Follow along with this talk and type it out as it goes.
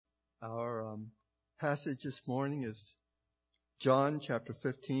Our passage this morning is John chapter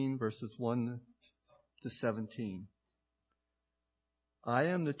 15, verses 1 to 17. I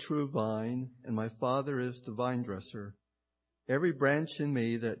am the true vine, and my Father is the vine dresser. Every branch in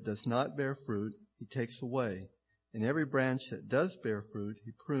me that does not bear fruit, he takes away. And every branch that does bear fruit,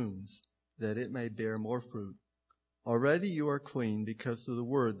 he prunes, that it may bear more fruit. Already you are clean because of the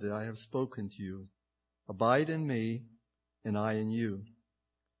word that I have spoken to you. Abide in me, and I in you.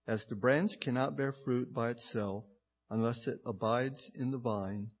 As the branch cannot bear fruit by itself unless it abides in the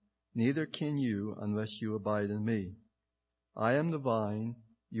vine, neither can you unless you abide in me. I am the vine,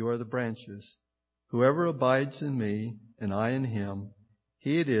 you are the branches. Whoever abides in me, and I in him,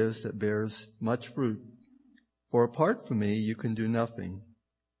 he it is that bears much fruit. For apart from me you can do nothing.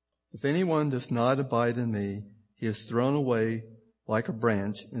 If anyone does not abide in me, he is thrown away like a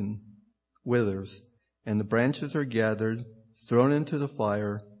branch and withers, and the branches are gathered, thrown into the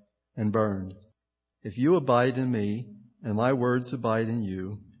fire, and burned. If you abide in me, and my words abide in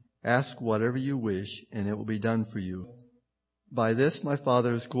you, ask whatever you wish, and it will be done for you. By this my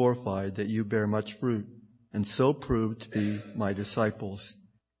Father is glorified, that you bear much fruit, and so prove to be my disciples.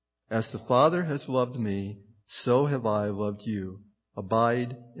 As the Father has loved me, so have I loved you.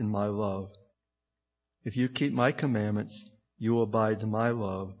 Abide in my love. If you keep my commandments, you will abide in my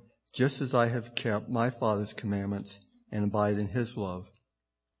love, just as I have kept my Father's commandments and abide in his love.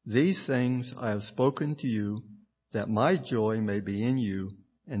 These things I have spoken to you, that my joy may be in you,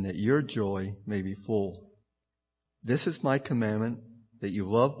 and that your joy may be full. This is my commandment, that you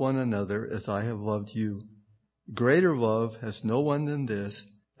love one another as I have loved you. Greater love has no one than this,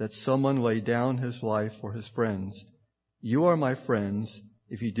 that someone lay down his life for his friends. You are my friends,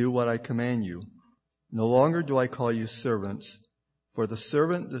 if you do what I command you. No longer do I call you servants, for the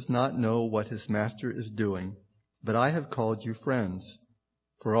servant does not know what his master is doing, but I have called you friends.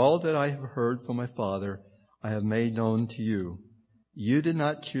 For all that I have heard from my Father, I have made known to you. You did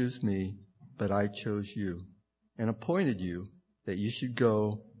not choose me, but I chose you, and appointed you that you should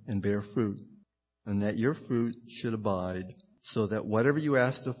go and bear fruit, and that your fruit should abide, so that whatever you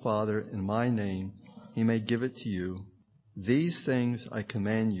ask the Father in my name, he may give it to you. These things I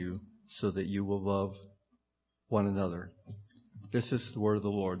command you, so that you will love one another. This is the word of the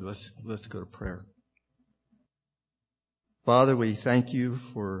Lord. Let's go to prayer. Father, we thank you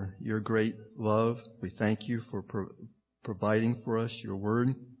for your great love. We thank you for providing for us your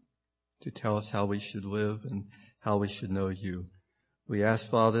word to tell us how we should live and how we should know you. We ask,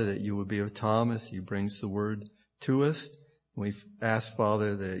 Father, that you will be with Tom as he brings the word to us. We ask,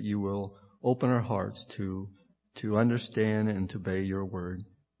 Father, that you will open our hearts to understand and to obey your word.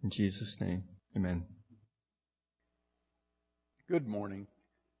 In Jesus' name, amen. Good morning.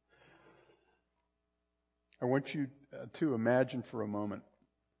 I want you to imagine for a moment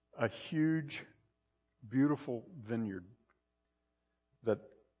a huge, beautiful vineyard that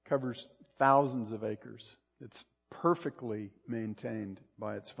covers thousands of acres. It's perfectly maintained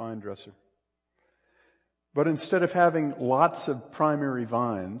by its vine dresser. But instead of having lots of primary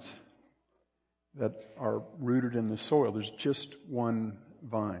vines that are rooted in the soil, there's just one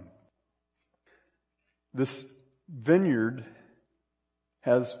vine. This vineyard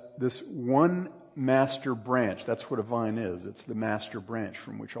has this one master branch. That's what a vine is. It's the master branch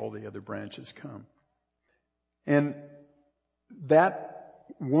from which all the other branches come. And that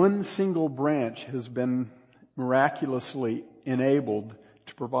one single branch has been miraculously enabled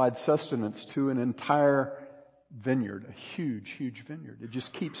to provide sustenance to an entire vineyard, a huge, huge vineyard. It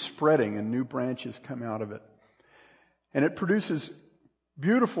just keeps spreading and new branches come out of it. And it produces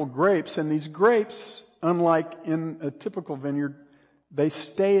beautiful grapes, and these grapes, unlike in a typical vineyard, they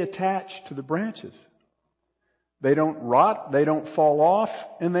stay attached to the branches. They don't rot, they don't fall off,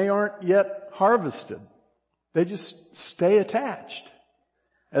 and they aren't yet harvested. They just stay attached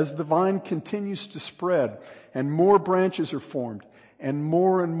as the vine continues to spread and more branches are formed and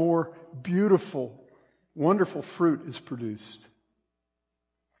more beautiful, wonderful fruit is produced.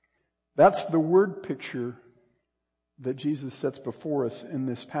 That's the word picture that Jesus sets before us in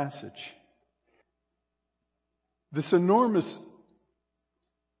this passage. This enormous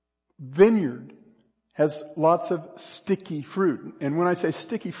vineyard has lots of sticky fruit. And when I say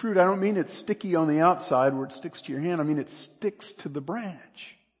sticky fruit, I don't mean it's sticky on the outside where it sticks to your hand. I mean it sticks to the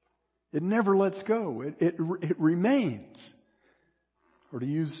branch. It never lets go. It remains. Or to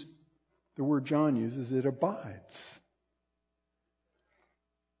use the word John uses, it abides.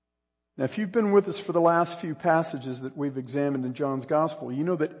 Now, if you've been with us for the last few passages that we've examined in John's Gospel, you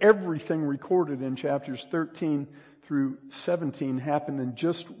know that everything recorded in chapters 13 through 17 happened in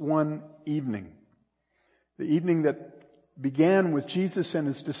just one evening. The evening that began with Jesus and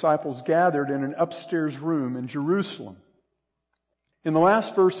his disciples gathered in an upstairs room in Jerusalem. In the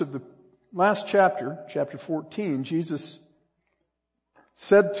last verse of the last chapter, chapter 14, Jesus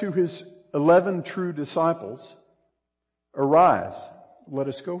said to his 11 true disciples, "Arise, let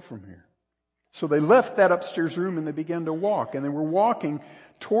us go from here." So they left that upstairs room and they began to walk. And they were walking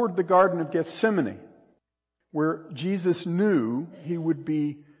toward the Garden of Gethsemane, where Jesus knew he would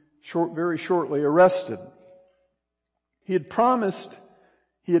be very shortly arrested. He had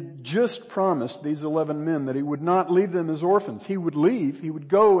just promised these 11 men that he would not leave them as orphans. He would leave, he would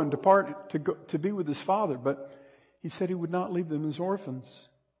go and depart to be with his Father, but he said he would not leave them as orphans.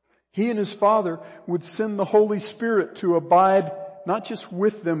 He and his Father would send the Holy Spirit to abide not just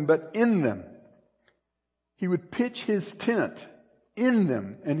with them, but in them. He would pitch his tent in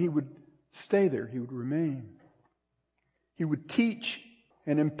them and he would stay there. He would remain. He would teach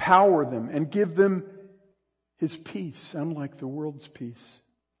and empower them and give them his peace, unlike the world's peace.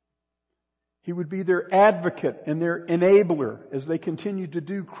 He would be their advocate and their enabler as they continued to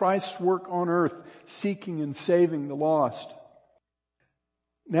do Christ's work on earth, seeking and saving the lost.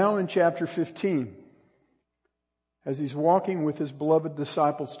 Now in chapter 15, as he's walking with his beloved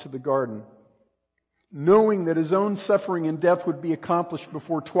disciples to the garden, knowing that his own suffering and death would be accomplished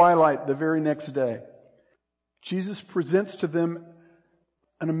before twilight the very next day, Jesus presents to them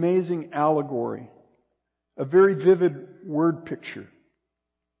an amazing allegory, a very vivid word picture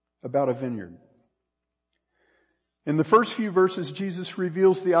about a vineyard. In the first few verses, Jesus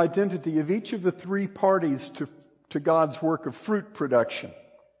reveals the identity of each of the three parties to God's work of fruit production.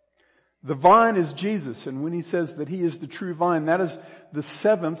 The vine is Jesus, and when he says that he is the true vine, that is the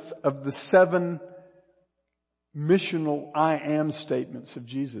seventh of the 7 missional I am statements of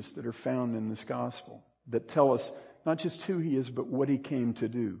Jesus that are found in this gospel, that tell us not just who he is, but what he came to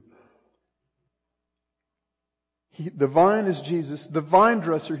do. The vine is Jesus. The vine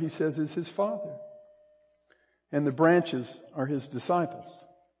dresser, he says, is his Father. And the branches are his disciples.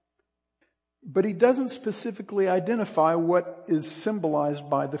 But he doesn't specifically identify what is symbolized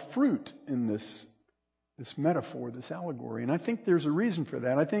by the fruit in this metaphor, this allegory. And I think there's a reason for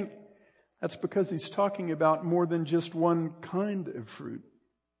that. I think that's because he's talking about more than just one kind of fruit.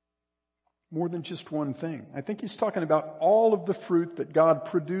 More than just one thing. I think he's talking about all of the fruit that God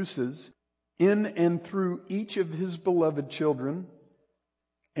produces in and through each of his beloved children,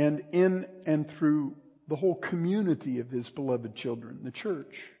 and in and through the whole community of his beloved children, the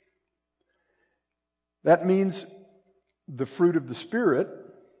church. That means the fruit of the Spirit,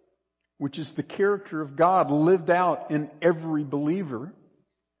 which is the character of God lived out in every believer.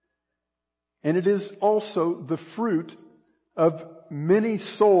 And it is also the fruit of many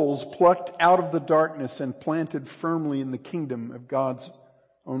souls plucked out of the darkness and planted firmly in the kingdom of God's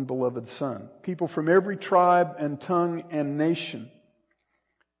own beloved Son. People from every tribe and tongue and nation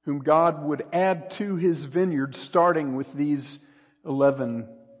whom God would add to his vineyard, starting with these 11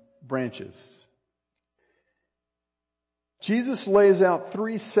 branches. Jesus lays out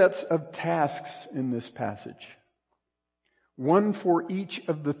 3 sets of tasks in this passage. One for each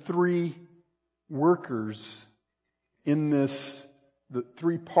of the 3 workers in this, the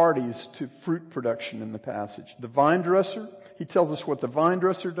 3 parties to fruit production in the passage. The vine dresser, he tells us what the vine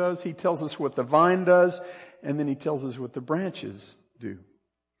dresser does, he tells us what the vine does, and then he tells us what the branches do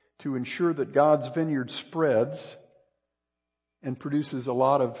to ensure that God's vineyard spreads and produces a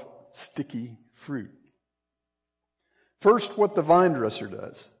lot of sticky fruit. First, what the vine dresser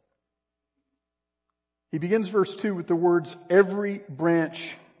does. He begins verse 2 with the words, "Every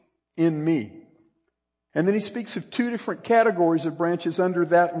branch in me." And then he speaks of 2 different categories of branches under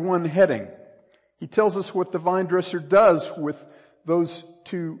that one heading. He tells us what the vine dresser does with those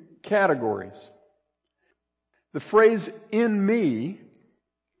 2 categories. The phrase "in me"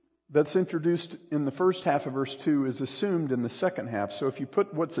 that's introduced in the first half of verse 2 is assumed in the second half. So if you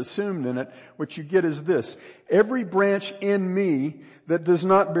put what's assumed in it, what you get is this: every branch in me that does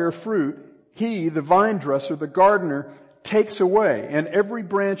not bear fruit, he, the vine dresser, the gardener, takes away. And every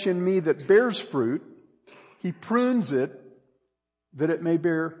branch in me that bears fruit, he prunes it that it may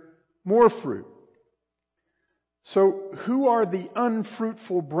bear more fruit. So who are the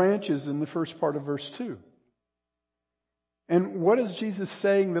unfruitful branches in the first part of verse 2? And what is Jesus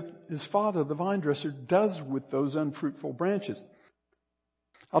saying that his Father, the vine dresser, does with those unfruitful branches?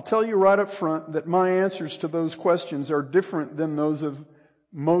 I'll tell you right up front that my answers to those questions are different than those of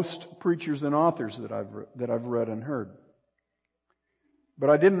most preachers and authors that I've read and heard. But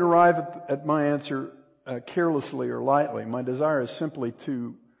I didn't arrive at my answer carelessly or lightly. My desire is simply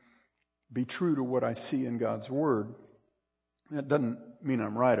to be true to what I see in God's Word. That doesn't mean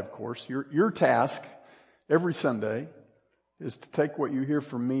I'm right, of course. Your task every Sunday is to take what you hear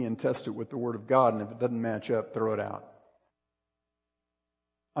from me and test it with the Word of God, and if it doesn't match up, throw it out.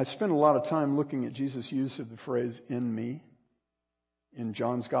 I spent a lot of time looking at Jesus' use of the phrase "in me" in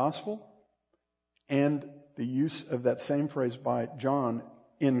John's Gospel, and the use of that same phrase by John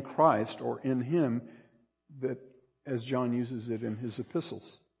in Christ or in Him, that as John uses it in his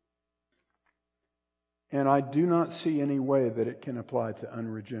epistles. And I do not see any way that it can apply to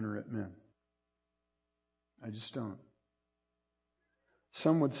unregenerate men. I just don't.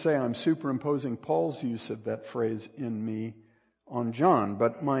 Some would say I'm superimposing Paul's use of that phrase "in me" on John,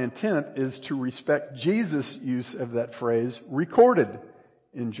 but my intent is to respect Jesus' use of that phrase recorded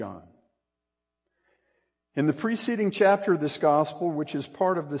in John. In the preceding chapter of this gospel, which is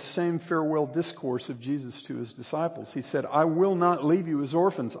part of the same farewell discourse of Jesus to his disciples, he said, "I will not leave you as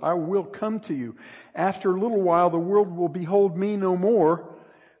orphans. I will come to you. After a little while, the world will behold me no more,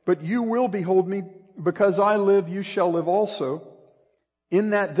 but you will behold me. Because I live, you shall live also. In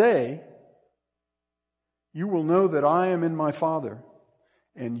that day, you will know that I am in my Father,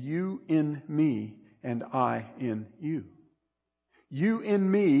 and you in me, and I in you." You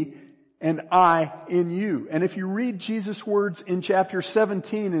in me, and I in you. And if you read Jesus' words in chapter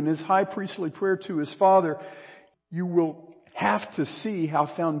 17 in his high priestly prayer to his Father, you will have to see how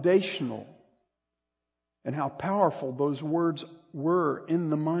foundational and how powerful those words were in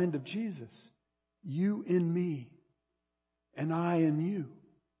the mind of Jesus. You in me, and I in you.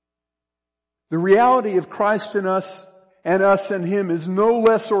 The reality of Christ in us and us in Him is no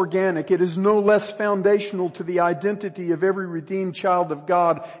less organic. It is no less foundational to the identity of every redeemed child of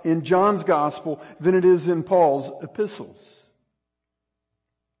God in John's Gospel than it is in Paul's epistles.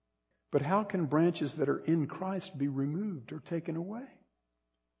 But how can branches that are in Christ be removed or taken away?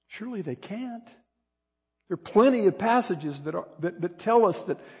 Surely they can't. There are plenty of passages that tell us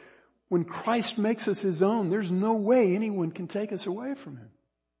that when Christ makes us His own, there's no way anyone can take us away from Him.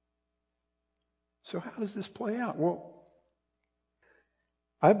 So how does this play out? Well,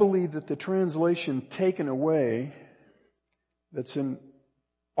 I believe that the translation "taken away" that's in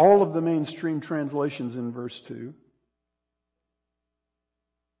all of the mainstream translations in verse 2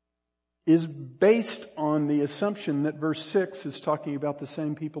 is based on the assumption that verse 6 is talking about the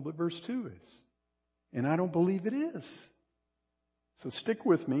same people that verse 2 is. And I don't believe it is. So stick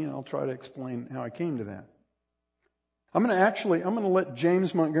with me and I'll try to explain how I came to that. I'm going to let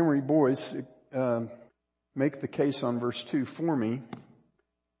James Montgomery Boyce make the case on verse 2 for me,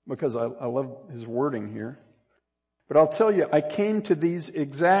 because I love his wording here. But I'll tell you, I came to these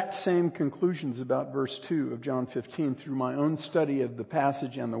exact same conclusions about verse 2 of John 15 through my own study of the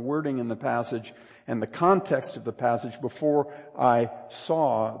passage and the wording in the passage and the context of the passage before I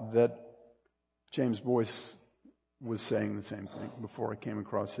saw that James Boyce was saying the same thing, before I came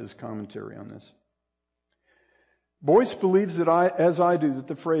across his commentary on this. Boyce believes that as I do, that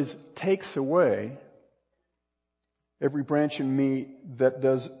the phrase "takes away every branch in me that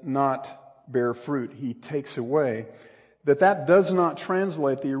does not bear fruit, He takes away," that does not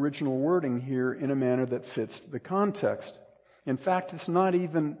translate the original wording here in a manner that fits the context. In fact, it's not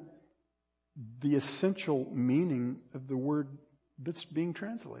even the essential meaning of the word that's being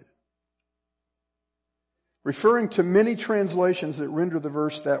translated. Referring to many translations that render the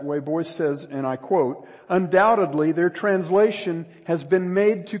verse that way, Boyce says, and I quote, "Undoubtedly, their translation has been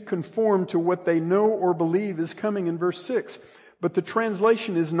made to conform to what they know or believe is coming in verse 6. But the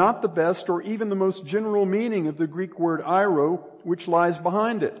translation is not the best or even the most general meaning of the Greek word airo, which lies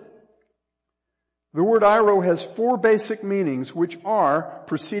behind it. The word airo has 4 basic meanings, which are,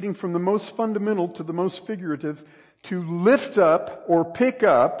 proceeding from the most fundamental to the most figurative, to lift up or pick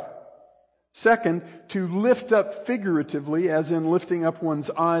up. Second, to lift up figuratively, as in lifting up one's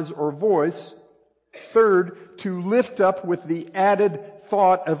eyes or voice. Third, to lift up with the added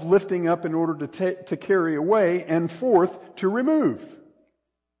thought of lifting up in order to carry away. And fourth, to remove.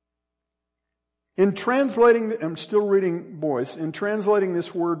 In translating, I'm still reading Boyce, in translating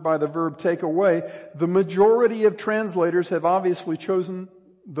this word by the verb "take away," the majority of translators have obviously chosen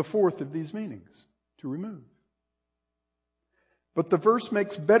the fourth of these meanings, to remove. But the verse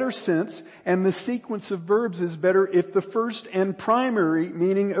makes better sense, and the sequence of verbs is better if the first and primary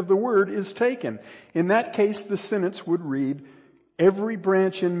meaning of the word is taken. In that case, the sentence would read, "Every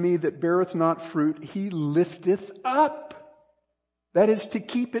branch in me that beareth not fruit, He lifteth up." That is, to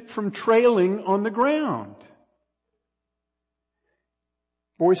keep it from trailing on the ground.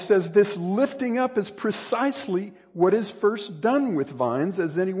 Boyce says this lifting up is precisely what is first done with vines,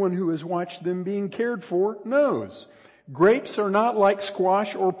 as anyone who has watched them being cared for knows. Grapes are not like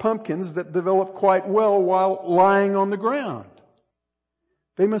squash or pumpkins that develop quite well while lying on the ground.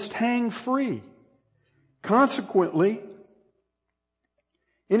 They must hang free. Consequently,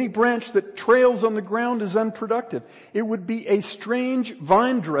 Any branch that trails on the ground is unproductive. It would be a strange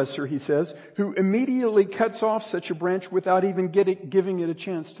vine dresser, he says, who immediately cuts off such a branch without even giving it a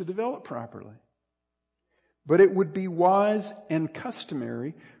chance to develop properly. But it would be wise and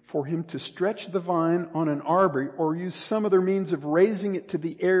customary for him to stretch the vine on an arbor or use some other means of raising it to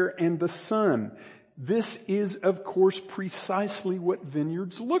the air and the sun. This is, of course, precisely what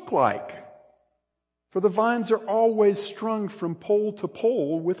vineyards look like. For the vines are always strung from pole to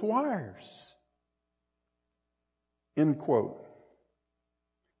pole with wires. End quote.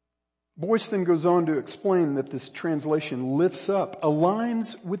 Boyce then goes on to explain that this translation lifts up,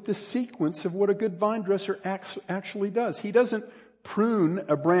 aligns with the sequence of what a good vine dresser actually does. He doesn't prune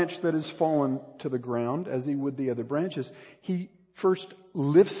a branch that has fallen to the ground as he would the other branches. He first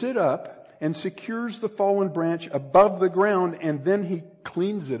lifts it up and secures the fallen branch above the ground, and then he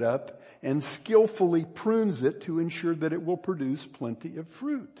cleans it up and skillfully prunes it to ensure that it will produce plenty of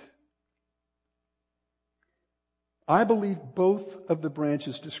fruit. I believe both of the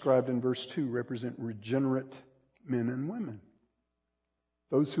branches described in verse 2 represent regenerate men and women.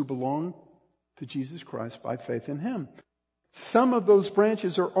 Those who belong to Jesus Christ by faith in Him. Some of those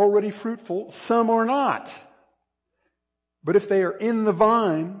branches are already fruitful, some are not. But if they are in the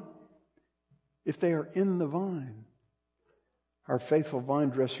vine, our faithful vine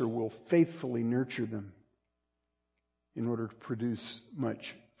dresser will faithfully nurture them in order to produce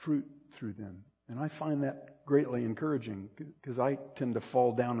much fruit through them. And I find that greatly encouraging because I tend to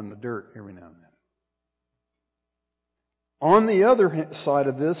fall down in the dirt every now and then. On the other side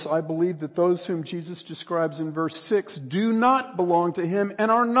of this, I believe that those whom Jesus describes in verse 6 do not belong to Him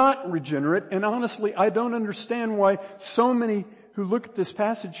and are not regenerate. And honestly, I don't understand why so many who look at this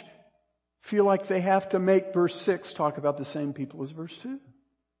passage feel like they have to make verse 6 talk about the same people as verse 2.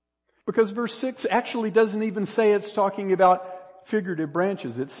 Because verse 6 actually doesn't even say it's talking about figurative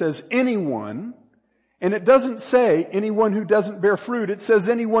branches. It says anyone, and it doesn't say anyone who doesn't bear fruit. It says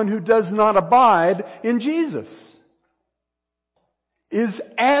anyone who does not abide in Jesus is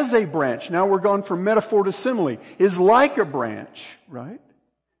as a branch. Now we're gone from metaphor to simile. Is like a branch, right?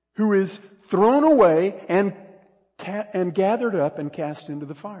 Who is thrown away and gathered up and cast into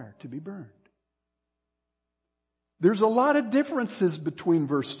the fire to be burned. There's a lot of differences between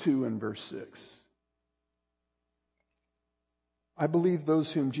verse 2 and verse 6. I believe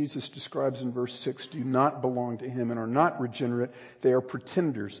those whom Jesus describes in verse 6 do not belong to Him and are not regenerate. They are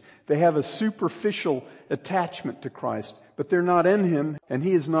pretenders. They have a superficial attachment to Christ, but they're not in Him and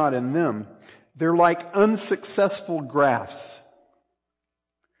He is not in them. They're like unsuccessful grafts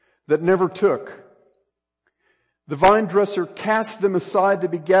that never took. The vine dresser casts them aside to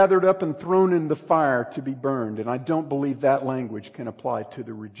be gathered up and thrown in the fire to be burned. And I don't believe that language can apply to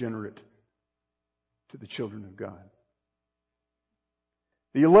the regenerate, to the children of God.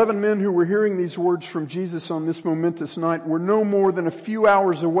 The 11 men who were hearing these words from Jesus on this momentous night were no more than a few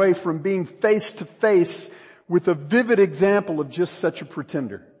hours away from being face to face with a vivid example of just such a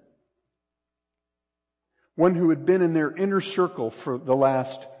pretender. One who had been in their inner circle for the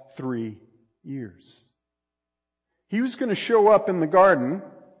last 3 years. He was going to show up in the garden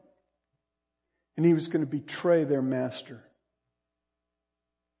and he was going to betray their master.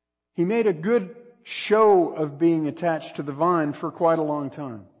 He made a good show of being attached to the vine for quite a long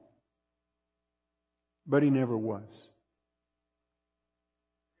time. But he never was.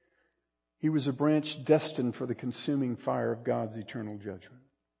 He was a branch destined for the consuming fire of God's eternal judgment.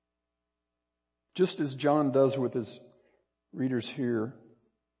 Just as John does with his readers here,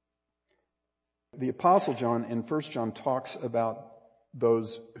 the Apostle John in 1 John talks about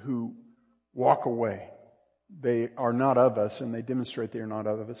those who walk away. They are not of us, and they demonstrate they are not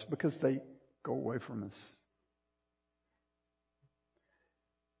of us because they go away from us.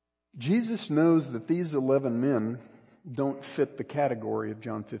 Jesus knows that these 11 men don't fit the category of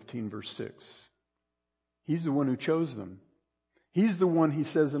John 15 verse 6. He's the one who chose them. He's the one, he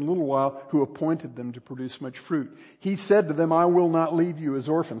says in a little while, who appointed them to produce much fruit. He said to them, I will not leave you as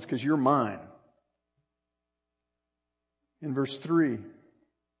orphans because you're mine. In verse 3,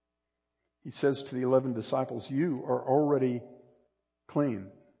 he says to the 11 disciples, you are already clean.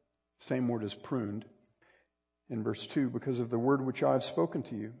 Same word as pruned. In verse 2, because of the word which I have spoken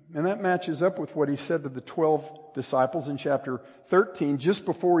to you. And that matches up with what he said to the 12 disciples in chapter 13, just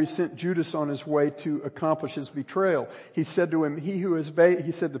before he sent Judas on his way to accomplish his betrayal. He said to him, he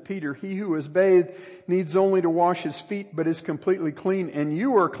said to Peter, he who is bathed needs only to wash his feet, but is completely clean. And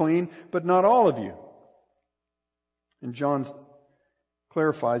you are clean, but not all of you. And John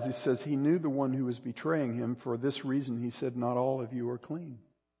clarifies, he says he knew the one who was betraying him. For this reason, he said, not all of you are clean.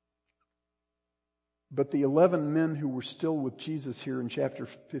 But the 11 men who were still with Jesus here in chapter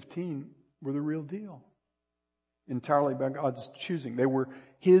 15 were the real deal. Entirely by God's choosing. They were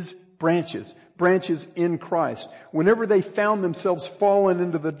His branches in Christ. Whenever they found themselves fallen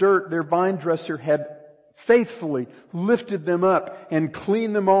into the dirt, their vine dresser had faithfully lifted them up and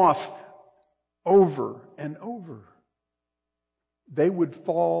cleaned them off over and over. They would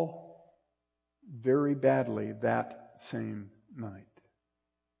fall very badly that same night.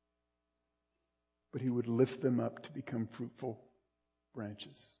 But He would lift them up to become fruitful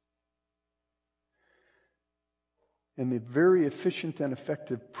branches. And the very efficient and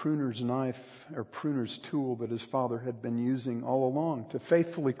effective pruner's knife or pruner's tool that his father had been using all along to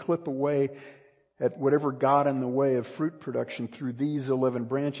faithfully clip away at whatever got in the way of fruit production through these 11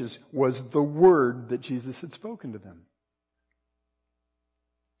 branches was the word that Jesus had spoken to them.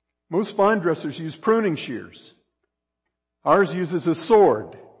 Most vine dressers use pruning shears. Ours uses a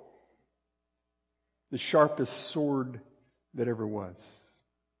sword. The sharpest sword that ever was.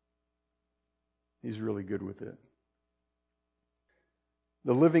 He's really good with it.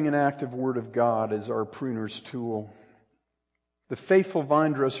 The living and active Word of God is our pruner's tool. The faithful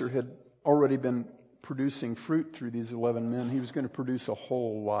vine dresser had already been producing fruit through these 11 men. He was going to produce a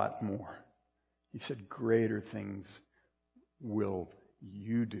whole lot more. He said, greater things will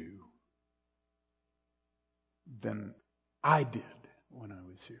you do than I did when I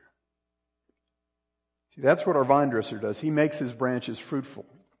was here. See, that's what our vine dresser does. He makes his branches fruitful.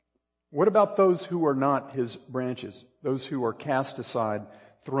 What about those who are not his branches? Those who are cast aside,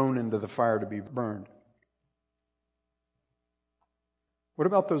 thrown into the fire to be burned? What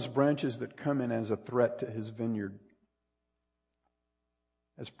about those branches that come in as a threat to his vineyard?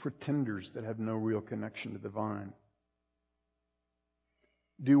 As pretenders that have no real connection to the vine?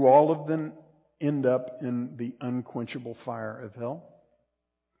 Do all of them end up in the unquenchable fire of hell?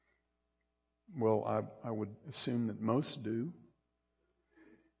 Well, I would assume that most do.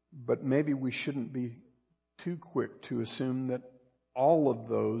 But maybe we shouldn't be too quick to assume that all of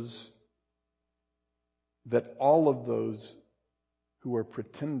those who are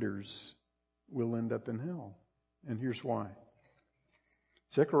pretenders will end up in hell. And here's why.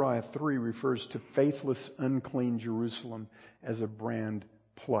 Zechariah 3 refers to faithless, unclean Jerusalem as a brand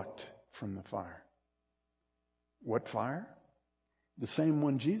plucked from the fire. What fire? The same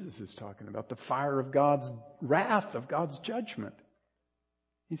one Jesus is talking about, the fire of God's wrath, of God's judgment.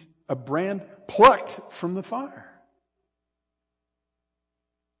 He's a brand plucked from the fire.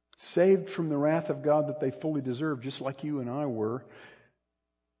 Saved from the wrath of God that they fully deserve, just like you and I were.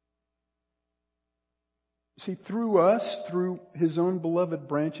 See, through us, through His own beloved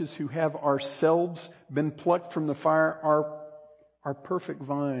branches who have ourselves been plucked from the fire, our perfect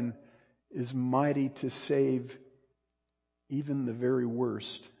vine is mighty to save even the very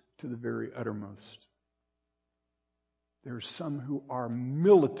worst to the very uttermost. There are some who are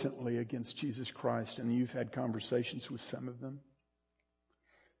militantly against Jesus Christ, and you've had conversations with some of them.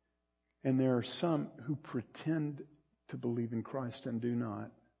 And there are some who pretend to believe in Christ and do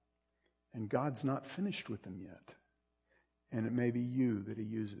not. And God's not finished with them yet. And it may be you that He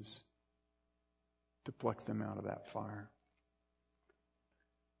uses to pluck them out of that fire.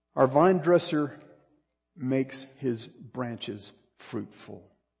 Our vine dresser makes his branches fruitful.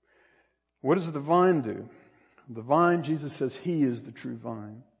 What does the vine do? The vine, Jesus says, He is the true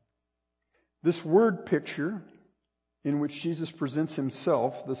vine. This word picture in which Jesus presents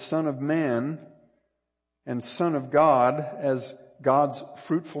Himself, the Son of Man and Son of God, as God's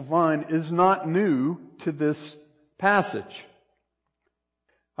fruitful vine, is not new to this passage.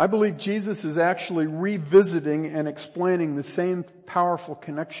 I believe Jesus is actually revisiting and explaining the same powerful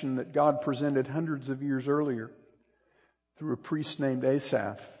connection that God presented hundreds of years earlier through a priest named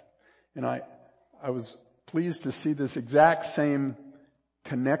Asaph. And I was pleased to see this exact same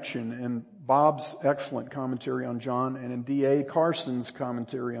connection in Bob's excellent commentary on John and in D.A. Carson's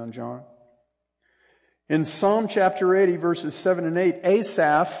commentary on John. In Psalm chapter 80, verses 7 and 8,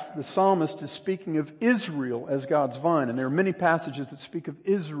 Asaph, the psalmist, is speaking of Israel as God's vine. And there are many passages that speak of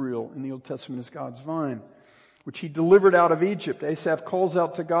Israel in the Old Testament as God's vine, which He delivered out of Egypt. Asaph calls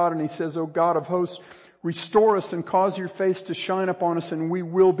out to God and he says, O God of hosts, restore us and cause your face to shine upon us and we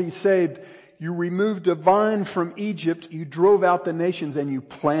will be saved. You removed a vine from Egypt, you drove out the nations and you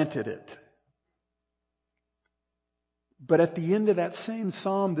planted it. But at the end of that same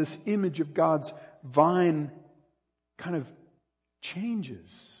psalm, this image of God's vine kind of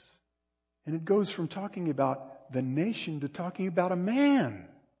changes. And it goes from talking about the nation to talking about a man.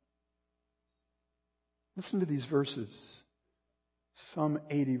 Listen to these verses. Psalm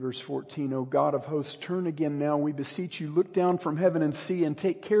 80 verse 14, O God of hosts, turn again now, we beseech you. Look down from heaven and see, and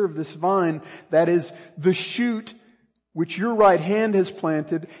take care of this vine, that is the shoot which your right hand has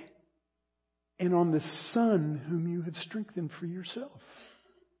planted, and on the son whom you have strengthened for yourself.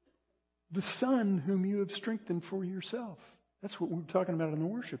 The son whom you have strengthened for yourself. That's what we were talking about in the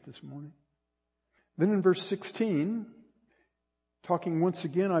worship this morning. Then in verse 16, talking once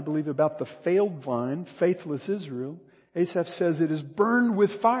again, I believe, about the failed vine, faithless Israel, Asaph says, it is burned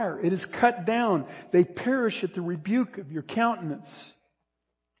with fire. It is cut down. They perish at the rebuke of your countenance.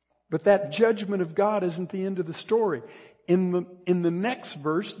 But that judgment of God isn't the end of the story. In the next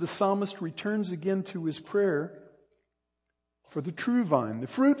verse, the psalmist returns again to his prayer for the true vine, the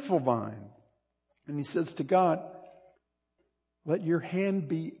fruitful vine. And he says to God, let your hand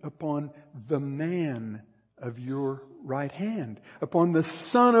be upon the man of your right hand, upon the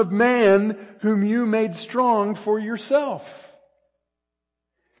Son of Man whom you made strong for yourself.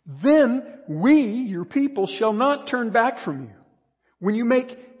 Then we, your people, shall not turn back from you. When you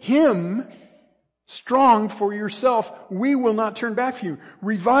make him strong for yourself, we will not turn back from you.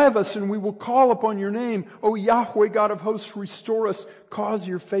 Revive us and we will call upon your name. O Yahweh, God of hosts, restore us. Cause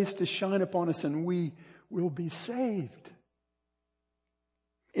your face to shine upon us and we will be saved.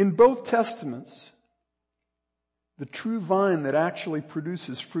 In both Testaments, the true vine that actually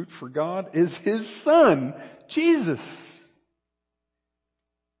produces fruit for God is his son, Jesus.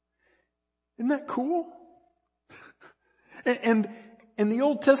 Isn't that cool? And the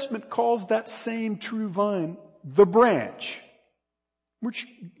Old Testament calls that same true vine the branch, which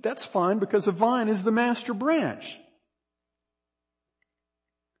that's fine because a vine is the master branch.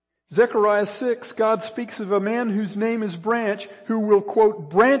 Zechariah 6, God speaks of a man whose name is Branch, who will, quote,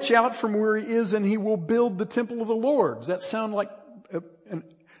 branch out from where he is and he will build the temple of the Lord. Does that sound like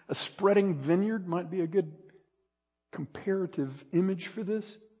a spreading vineyard? Might be a good comparative image for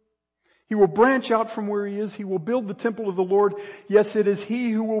this. He will branch out from where he is. He will build the temple of the Lord. Yes, it is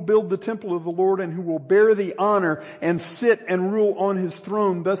he who will build the temple of the Lord and who will bear the honor and sit and rule on his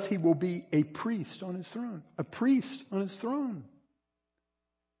throne. Thus he will be a priest on his throne. A priest on his throne.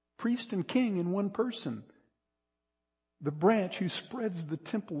 Priest and king in one person. The branch who spreads the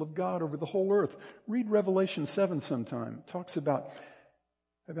temple of God over the whole earth. Read Revelation 7 sometime. It talks about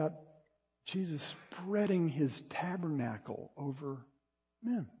Jesus spreading his tabernacle over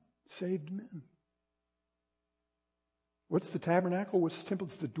men, saved men. What's the tabernacle? What's the temple?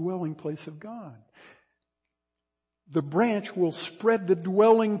 It's the dwelling place of God. The branch will spread the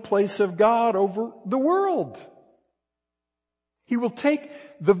dwelling place of God over the world. He will take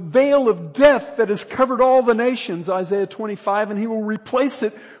the veil of death that has covered all the nations, Isaiah 25, and he will replace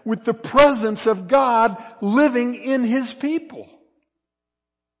it with the presence of God living in his people.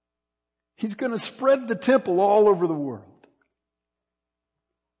 He's going to spread the temple all over the world.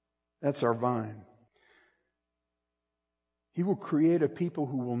 That's our vine. He will create a people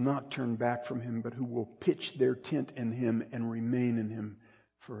who will not turn back from him, but who will pitch their tent in him and remain in him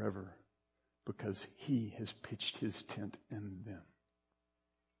forever, because he has pitched his tent in them.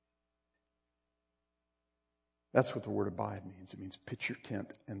 That's what the word abide means. It means pitch your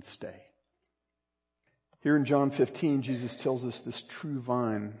tent and stay. Here in John 15, Jesus tells us this true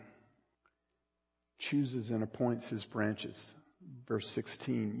vine chooses and appoints his branches. Verse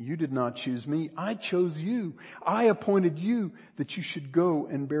 16, you did not choose me, I chose you. I appointed you that you should go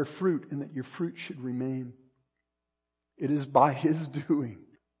and bear fruit and that your fruit should remain. It is by his doing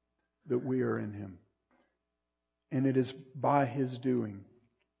that we are in him. And it is by his doing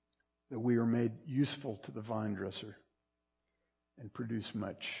that we are made useful to the vine dresser and produce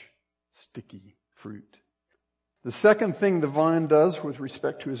much sticky fruit. The second thing the vine does with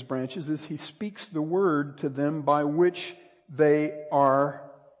respect to his branches is he speaks the word to them by which they are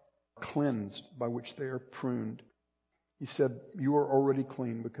cleansed, by which they are pruned. He said, you are already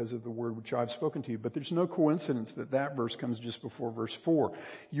clean because of the word which I've spoken to you. But there's no coincidence that verse comes just before verse 4.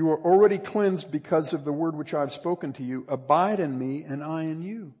 You are already cleansed because of the word which I've spoken to you. Abide in me and I in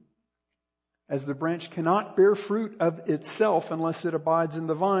you. As the branch cannot bear fruit of itself unless it abides in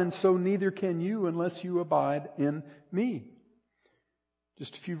the vine, so neither can you unless you abide in me.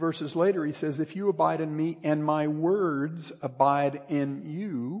 Just a few verses later, he says, if you abide in me and my words abide in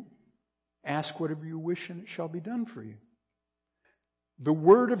you, ask whatever you wish and it shall be done for you. The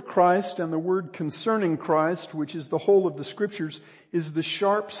word of Christ and the word concerning Christ, which is the whole of the scriptures, is the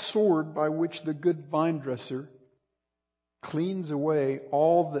sharp sword by which the good vine dresser cleans away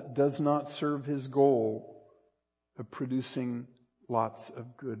all that does not serve his goal of producing lots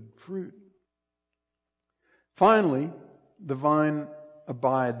of good fruit. Finally, the vine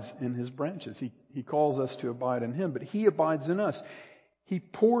abides in his branches. He calls us to abide in him, but he abides in us. He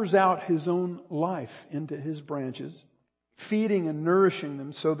pours out His own life into His branches, feeding and nourishing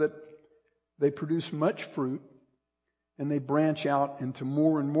them so that they produce much fruit, and they branch out into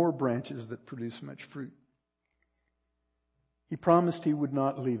more and more branches that produce much fruit. He promised He would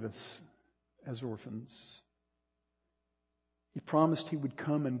not leave us as orphans. He promised He would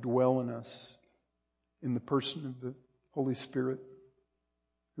come and dwell in us in the person of the Holy Spirit,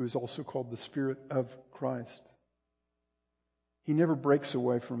 who is also called the Spirit of Christ. He never breaks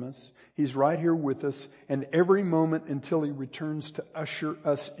away from us. He's right here with us, and every moment until He returns to usher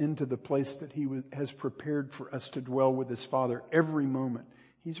us into the place that He has prepared for us to dwell with His Father, every moment,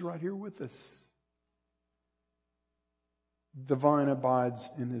 He's right here with us. The vine abides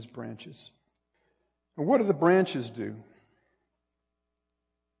in His branches. And what do the branches do?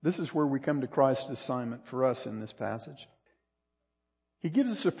 This is where we come to Christ's assignment for us in this passage. He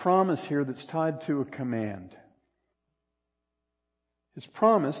gives us a promise here that's tied to a command. His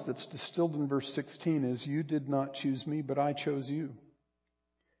promise that's distilled in verse 16 is, "You did not choose me, but I chose you.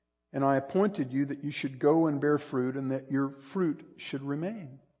 And I appointed you that you should go and bear fruit, and that your fruit should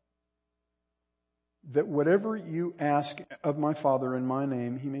remain. That whatever you ask of my Father in my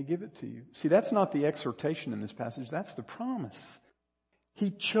name, He may give it to you." See, that's not the exhortation in this passage. That's the promise.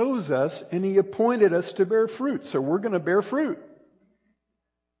 He chose us and He appointed us to bear fruit. So we're going to bear fruit.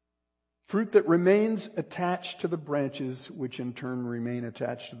 Fruit that remains attached to the branches, which in turn remain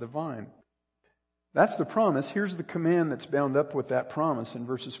attached to the vine. That's the promise. Here's the command that's bound up with that promise in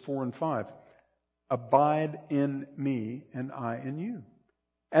verses 4 and 5. Abide in me and I in you.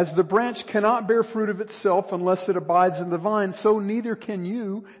 As the branch cannot bear fruit of itself unless it abides in the vine, so neither can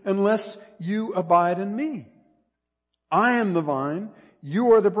you unless you abide in me. I am the vine,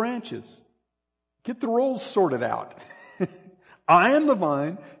 you are the branches. Get the roles sorted out. I am the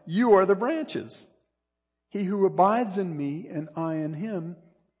vine, you are the branches. He who abides in me and I in him,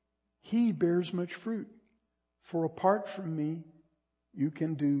 he bears much fruit. For apart from me, you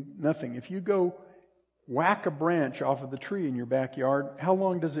can do nothing. If you go whack a branch off of the tree in your backyard, how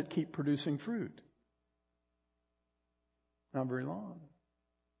long does it keep producing fruit? Not very long.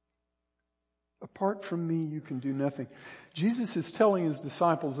 Apart from me, you can do nothing. Jesus is telling His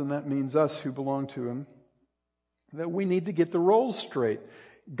disciples, and that means us who belong to Him, that we need to get the roles straight.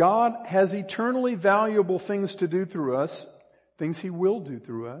 God has eternally valuable things to do through us, things He will do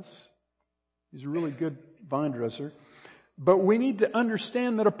through us. He's a really good vine dresser. But we need to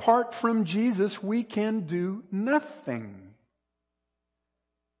understand that apart from Jesus, we can do nothing.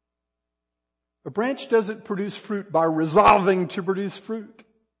 A branch doesn't produce fruit by resolving to produce fruit.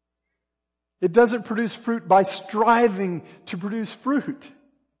 It doesn't produce fruit by striving to produce fruit.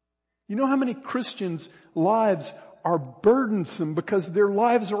 You know how many Christians' lives are burdensome because their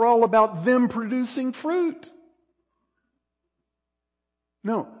lives are all about them producing fruit?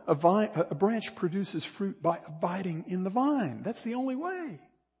 No, a branch produces fruit by abiding in the vine. That's the only way.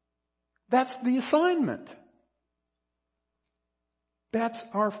 That's the assignment. That's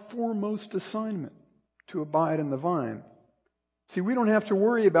our foremost assignment, to abide in the vine. See, we don't have to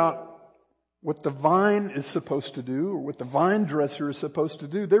worry about what the vine is supposed to do or what the vine dresser is supposed to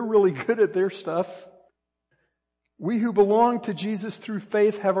do. They're really good at their stuff. We who belong to Jesus through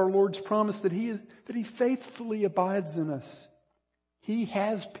faith have our Lord's promise that He faithfully abides in us. He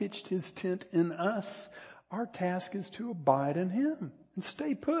has pitched His tent in us. Our task is to abide in Him and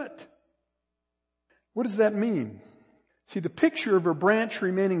stay put. What does that mean? See, the picture of a branch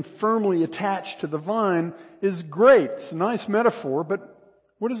remaining firmly attached to the vine is great. It's a nice metaphor, but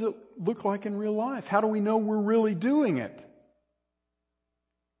what does it look like in real life? How do we know we're really doing it?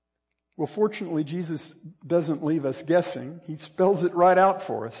 Well, fortunately, Jesus doesn't leave us guessing. He spells it right out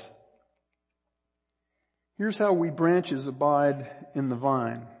for us. Here's how we branches abide in the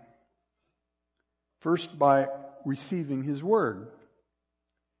vine. First, by receiving His word.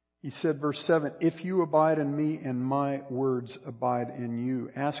 He said, verse 7, "If you abide in me and my words abide in you,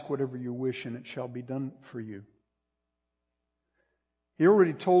 ask whatever you wish and it shall be done for you." He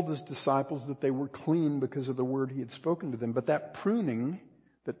already told His disciples that they were clean because of the word He had spoken to them. But that pruning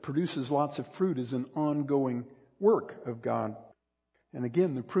that produces lots of fruit is an ongoing work of God. And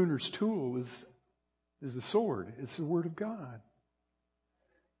again, the pruner's tool is the sword. It's the word of God.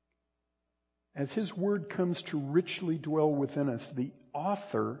 As His word comes to richly dwell within us, the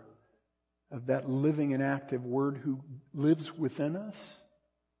author of that living and active word who lives within us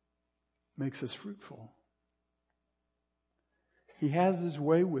makes us fruitful. He has His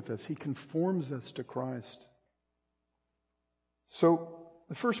way with us. He conforms us to Christ. So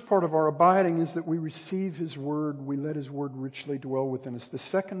the first part of our abiding is that we receive His word. We let His word richly dwell within us. The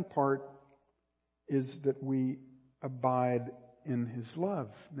second part is that we abide in His love.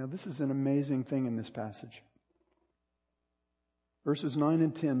 Now this is an amazing thing in this passage. Verses 9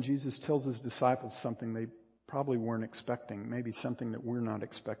 and 10, Jesus tells His disciples something they probably weren't expecting, maybe something that we're not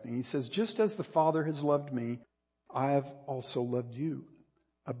expecting. He says, just as the Father has loved me, I have also loved you.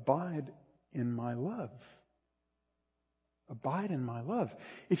 Abide in my love. Abide in my love.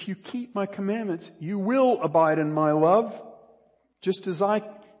 If you keep my commandments, you will abide in my love, just as I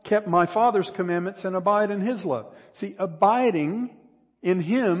kept my Father's commandments and abide in His love. See, abiding in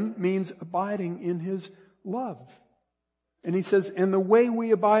Him means abiding in His love. And He says, and the way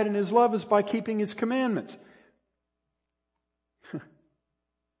we abide in His love is by keeping His commandments.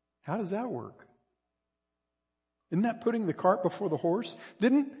 How does that work? Isn't that putting the cart before the horse?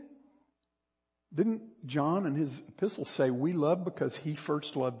 Didn't John in his epistle say we love because He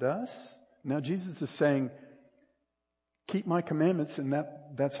first loved us? Now Jesus is saying, keep my commandments and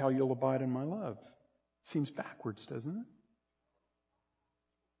that's how you'll abide in my love. Seems backwards, doesn't it?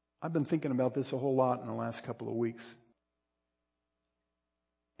 I've been thinking about this a whole lot in the last couple of weeks.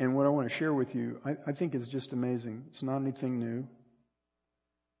 And what I want to share with you, I think is just amazing. It's not anything new.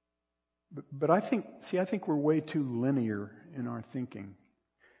 But I think we're way too linear in our thinking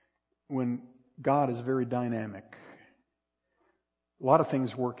when God is very dynamic. A lot of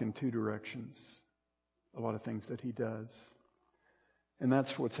things work in two directions. A lot of things that He does. And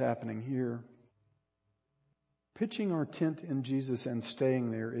that's what's happening here. Pitching our tent in Jesus and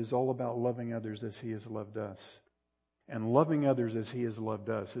staying there is all about loving others as He has loved us. And loving others as He has loved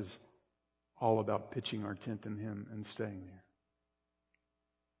us is all about pitching our tent in Him and staying there.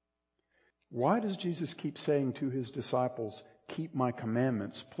 Why does Jesus keep saying to His disciples, keep my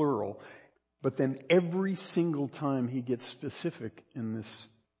commandments, plural, but then every single time He gets specific in this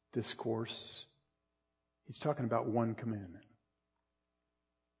discourse, He's talking about one commandment.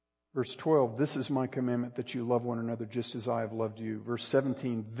 Verse 12, this is my commandment that you love one another just as I have loved you. Verse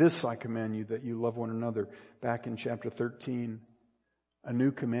 17, this I command you that you love one another. Back in chapter 13, a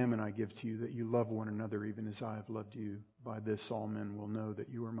new commandment I give to you that you love one another even as I have loved you. By this all men will know that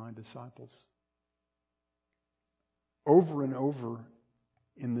you are my disciples. Over and over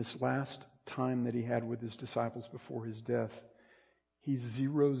in this last time that He had with His disciples before His death, He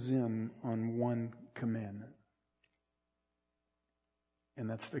zeroes in on one commandment. And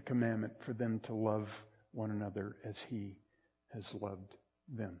that's the commandment for them to love one another as He has loved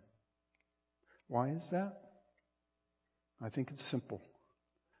them. Why is that? I think it's simple.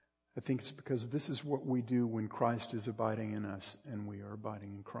 I think it's because this is what we do when Christ is abiding in us and we are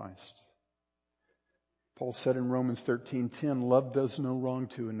abiding in Christ. Paul said in Romans 13:10, love does no wrong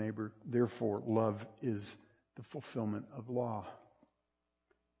to a neighbor. Therefore, love is the fulfillment of law.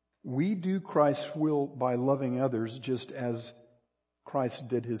 We do Christ's will by loving others just as Christ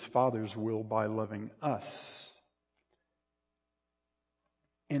did His Father's will by loving us.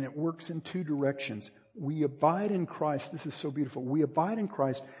 And it works in two directions. We abide in Christ. This is so beautiful. We abide in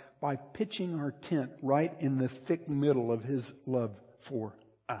Christ by pitching our tent right in the thick middle of His love for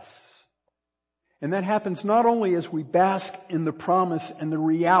us. And that happens not only as we bask in the promise and the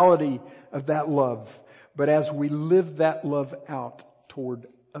reality of that love, but as we live that love out toward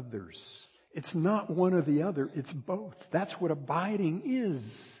others. It's not one or the other, it's both. That's what abiding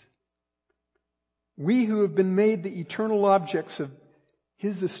is. We who have been made the eternal objects of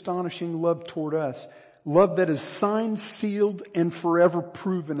His astonishing love toward us, love that is signed, sealed, and forever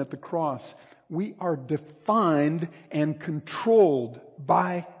proven at the cross. We are defined and controlled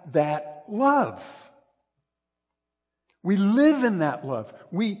by that love. We live in that love.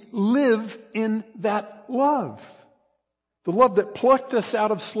 We live in that love. The love that plucked us out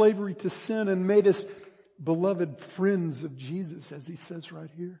of slavery to sin and made us beloved friends of Jesus, as He says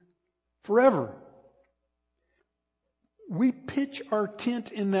right here. Forever. We pitch our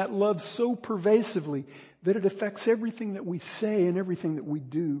tent in that love so pervasively that it affects everything that we say and everything that we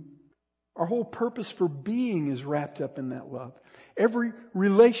do. Our whole purpose for being is wrapped up in that love. Every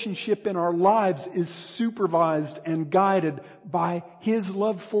relationship in our lives is supervised and guided by His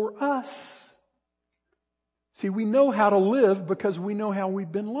love for us. See, we know how to live because we know how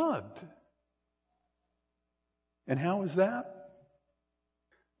we've been loved. And how is that?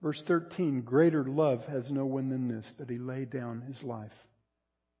 Verse 13, greater love has no one than this, that He laid down His life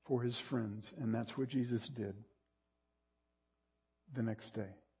for His friends. And that's what Jesus did the next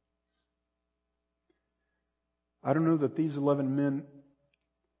day. I don't know that these 11 men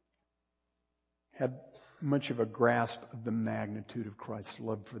had much of a grasp of the magnitude of Christ's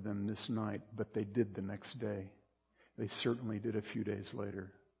love for them this night, but they did the next day. They certainly did a few days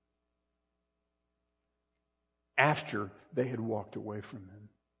later, after they had walked away from Him.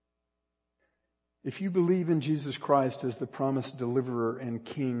 If you believe in Jesus Christ as the promised deliverer and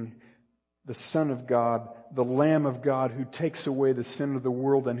King, the Son of God, the Lamb of God who takes away the sin of the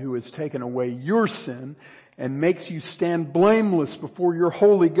world and who has taken away your sin and makes you stand blameless before your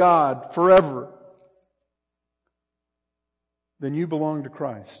holy God forever, then you belong to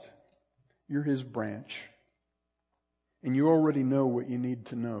Christ. You're His branch. And you already know what you need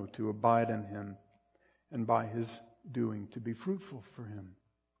to know to abide in Him and by His doing to be fruitful for Him.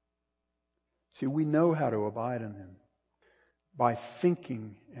 See, we know how to abide in Him by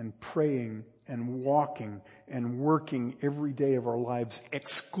thinking and praying and walking and working every day of our lives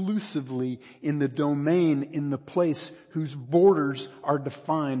exclusively in the domain, in the place whose borders are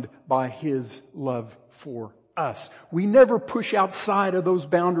defined by His love for us. We never push outside of those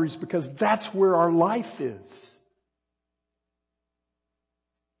boundaries because that's where our life is.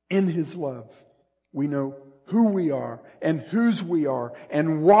 In His love, we know who we are and whose we are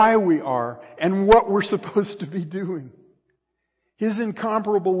and why we are and what we're supposed to be doing. His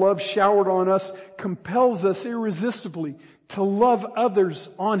incomparable love showered on us compels us irresistibly to love others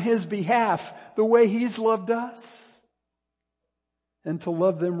on His behalf the way He's loved us and to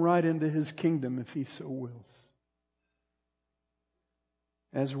love them right into His kingdom if He so wills.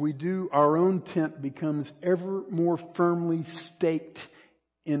 As we do, our own tent becomes ever more firmly staked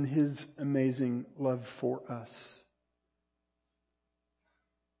in His amazing love for us.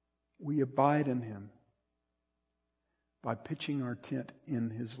 We abide in Him by pitching our tent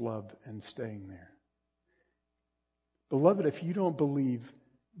in His love and staying there. Beloved, if you don't believe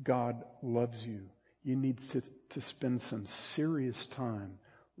God loves you, you need to spend some serious time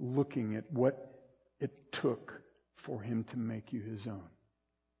looking at what it took for Him to make you His own.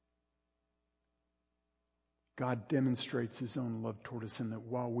 God demonstrates His own love toward us in that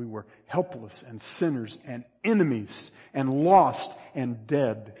while we were helpless and sinners and enemies and lost and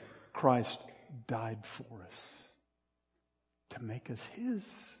dead, Christ died for us to make us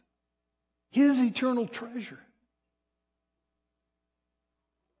His eternal treasure.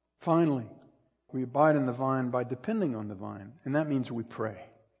 Finally, we abide in the vine by depending on the vine, and that means we pray.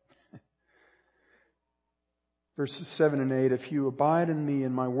 Verses 7 and 8, if you abide in me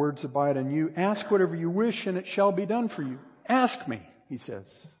and my words abide in you, ask whatever you wish and it shall be done for you. Ask me, He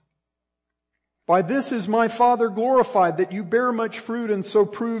says. By this is my Father glorified, that you bear much fruit and so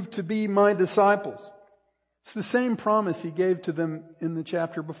prove to be my disciples. It's the same promise He gave to them in the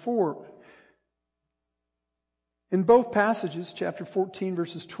chapter before. In both passages, chapter 14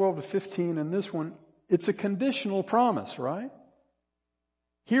 verses 12 to 15 and this one, it's a conditional promise, right?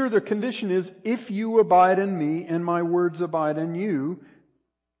 Here the condition is, if you abide in me and my words abide in you,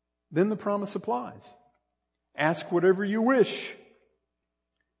 then the promise applies. Ask whatever you wish,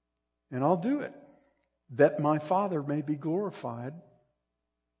 and I'll do it, that my Father may be glorified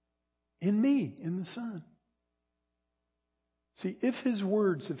in me, in the Son. See, if His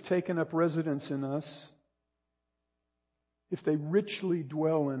words have taken up residence in us, if they richly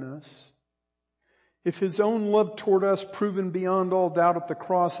dwell in us, if His own love toward us, proven beyond all doubt at the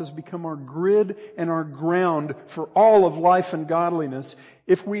cross, has become our grid and our ground for all of life and godliness,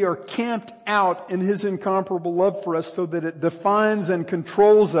 if we are camped out in His incomparable love for us so that it defines and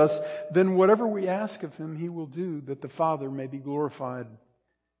controls us, then whatever we ask of Him, He will do, that the Father may be glorified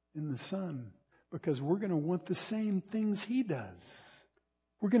in the Son. Because we're going to want the same things He does.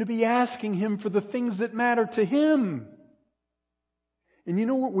 We're going to be asking Him for the things that matter to Him. And you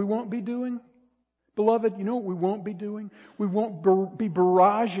know what we won't be doing? Beloved, you know what we won't be doing? We won't be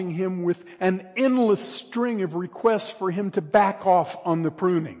barraging Him with an endless string of requests for Him to back off on the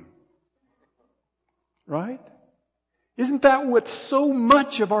pruning. Right? Isn't that what so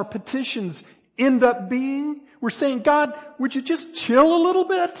much of our petitions end up being? We're saying, God, would you just chill a little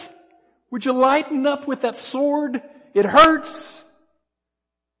bit? Would you lighten up with that sword? It hurts.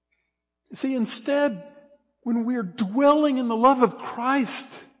 See, instead, when we're dwelling in the love of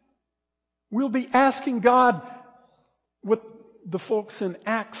Christ, we'll be asking God what the folks in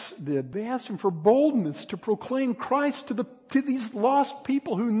Acts did. They asked Him for boldness to proclaim Christ to these lost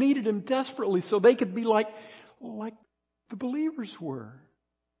people who needed Him desperately so they could be like the believers were.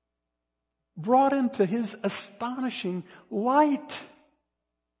 Brought into His astonishing light.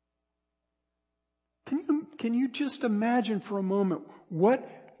 Can you just imagine for a moment what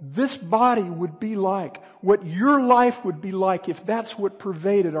this body would be like, what your life would be like if that's what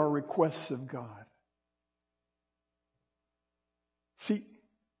pervaded our requests of God? See,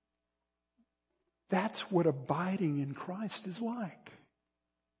 that's what abiding in Christ is like.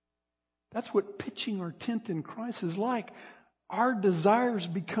 That's what pitching our tent in Christ is like. Our desires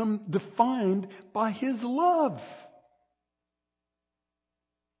become defined by His love.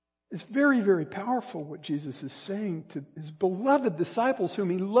 It's very, very powerful what Jesus is saying to his beloved disciples whom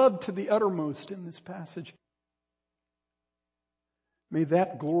he loved to the uttermost in this passage. May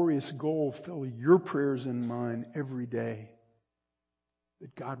that glorious goal fill your prayers and mine every day,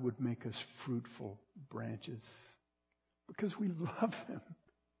 that God would make us fruitful branches because we love him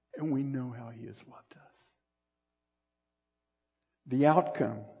and we know how he has loved us. The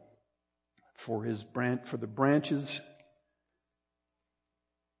outcome for the branches,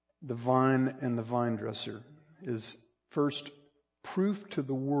 the vine and the vine dresser, is first proof to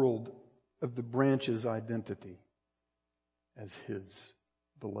the world of the branch's identity as his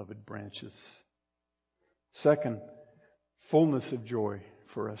beloved branches. Second, fullness of joy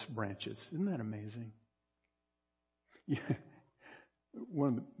for us branches. Isn't that amazing? Yeah. One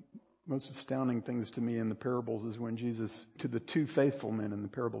of the most astounding things to me in the parables is when Jesus, to the two faithful men in the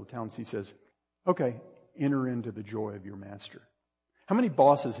parable of the talents, he says, okay, enter into the joy of your master. How many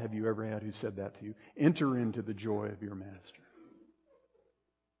bosses have you ever had who said that to you? Enter into the joy of your master.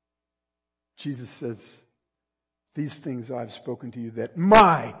 Jesus says, these things I've spoken to you that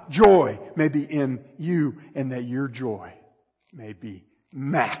my joy may be in you and that your joy may be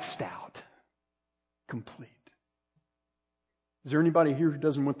maxed out, complete. Is there anybody here who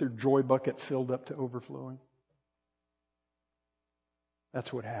doesn't want their joy bucket filled up to overflowing?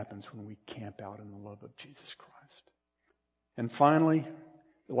 That's what happens when we camp out in the love of Jesus Christ. And finally,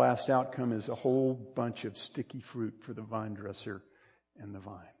 the last outcome is a whole bunch of sticky fruit for the vine dresser and the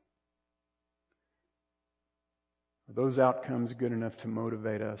vine. Are those outcomes good enough to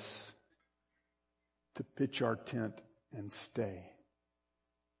motivate us to pitch our tent and stay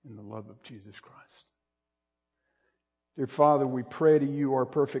in the love of Jesus Christ? Dear Father, we pray to you, our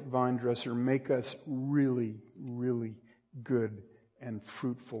perfect vine dresser, make us really, really good and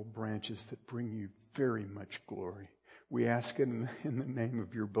fruitful branches that bring you very much glory. We ask it in the name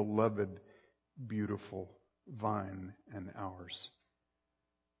of your beloved, beautiful vine and ours,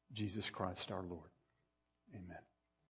 Jesus Christ our Lord. Amen.